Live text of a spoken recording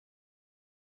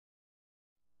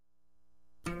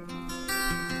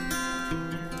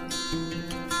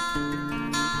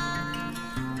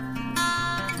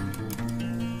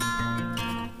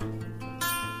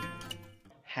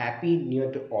Happy New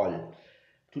Year to all.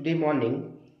 Today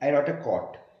morning, I wrote a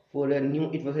quote for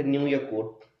it was a New Year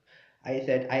quote. I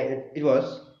said, it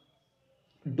was,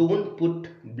 don't put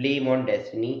blame on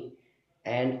destiny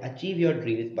and achieve your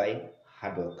dreams by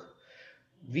hard work.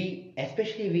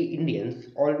 Especially we Indians,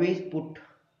 always put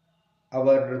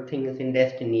our things in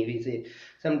destiny. We say,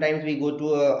 sometimes we go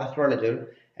to a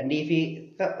astrologer and if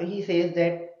he says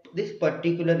that this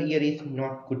particular year is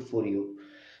not good for you.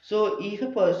 So if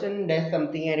a person does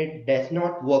something and it does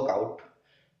not work out,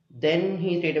 then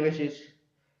he straight away says,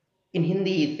 in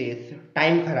Hindi he says,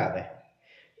 time खराब है.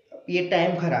 ये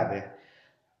time खराब है.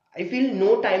 I feel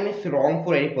no time is wrong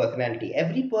for any personality.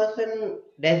 Every person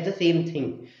does the same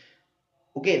thing.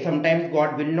 Okay, sometimes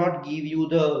God will not give you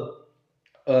the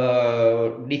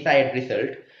desired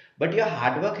result, but your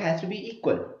hard work has to be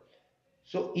equal.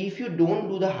 So if you don't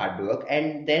do the hard work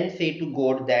and then say to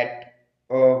God that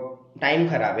time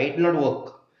kharab hai, it will not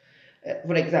work.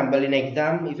 For example, in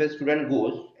exam, if a student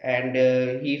goes and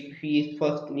he is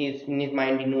first in his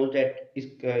mind he knows that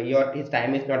his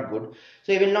time is not good,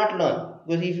 so he will not learn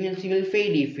because he will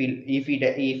fail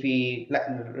if he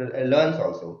learns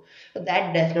also. So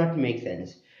that does not make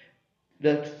sense.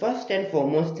 The first and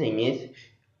foremost thing is,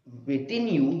 within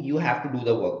you have to do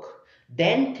the work,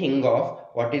 then think of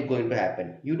what is going to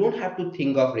happen. You don't have to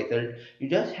think of result, you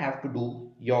just have to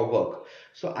do your work.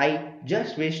 So I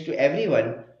just wish to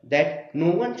everyone that no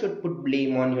one should put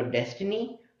blame on your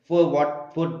destiny for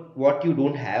what you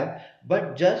don't have,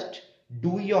 but just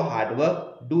do your hard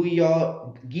work,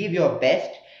 give your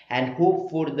best, and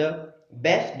hope for the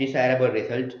best desirable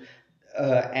result,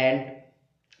 and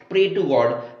pray to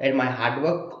God that my hard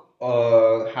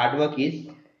work is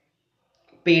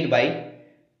paid by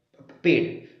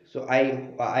paid. So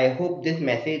I hope this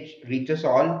message reaches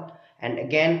all, and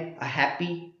again a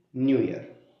happy new year.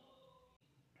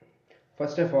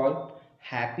 First of all,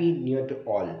 happy new year to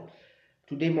all.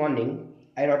 Today morning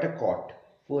I wrote a quote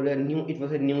for it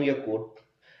was a New Year quote.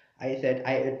 I said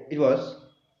it was,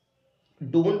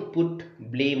 don't put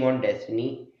blame on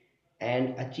destiny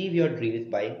and achieve your dreams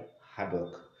by hard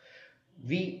work.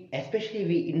 Especially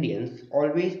we Indians,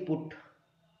 always put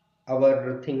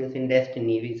our things in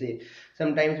destiny. We say,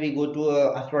 sometimes we go to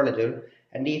a astrologer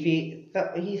and if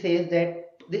he says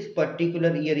that this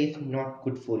particular year is not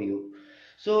good for you.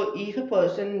 So if a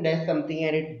person does something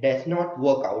and it does not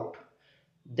work out,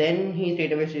 then he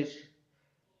straight away says,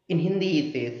 in Hindi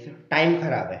he says, time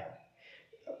खराब है.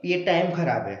 ये time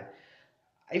खराब है.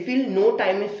 I feel no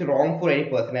time is wrong for any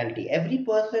personality. Every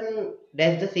person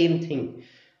does the same thing.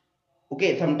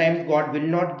 Okay, sometimes God will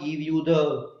not give you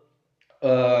the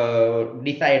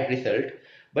desired result,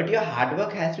 but your hard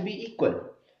work has to be equal.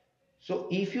 So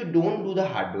if you don't do the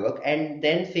hard work and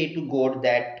then say to God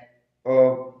that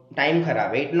uh, time kharab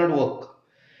hai, it will not work.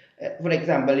 For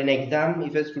example, in exam,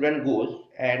 if a student goes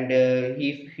and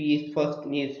he is first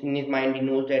in his mind he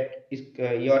knows that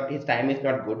his time is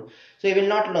not good, so he will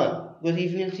not learn because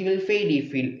he will fail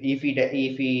if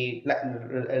he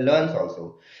learns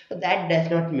also. So that does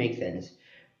not make sense.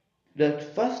 The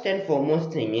first and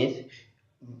foremost thing is,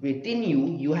 within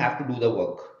you have to do the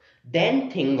work,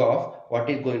 then think of what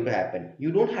is going to happen.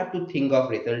 You don't have to think of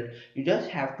result, you just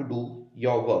have to do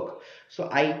your work. So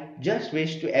I just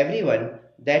wish to everyone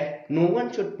that no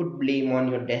one should put blame on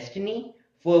your destiny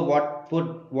for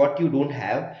what you don't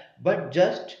have, but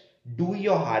just do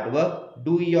your hard work,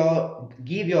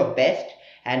 give your best,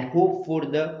 and hope for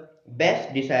the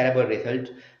best desirable result,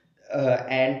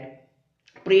 and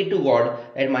pray to God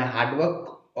that my hard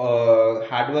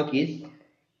work is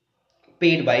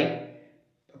paid by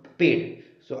paid.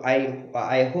 So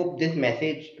I hope this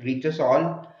message reaches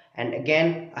all, and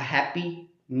again a happy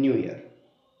new year.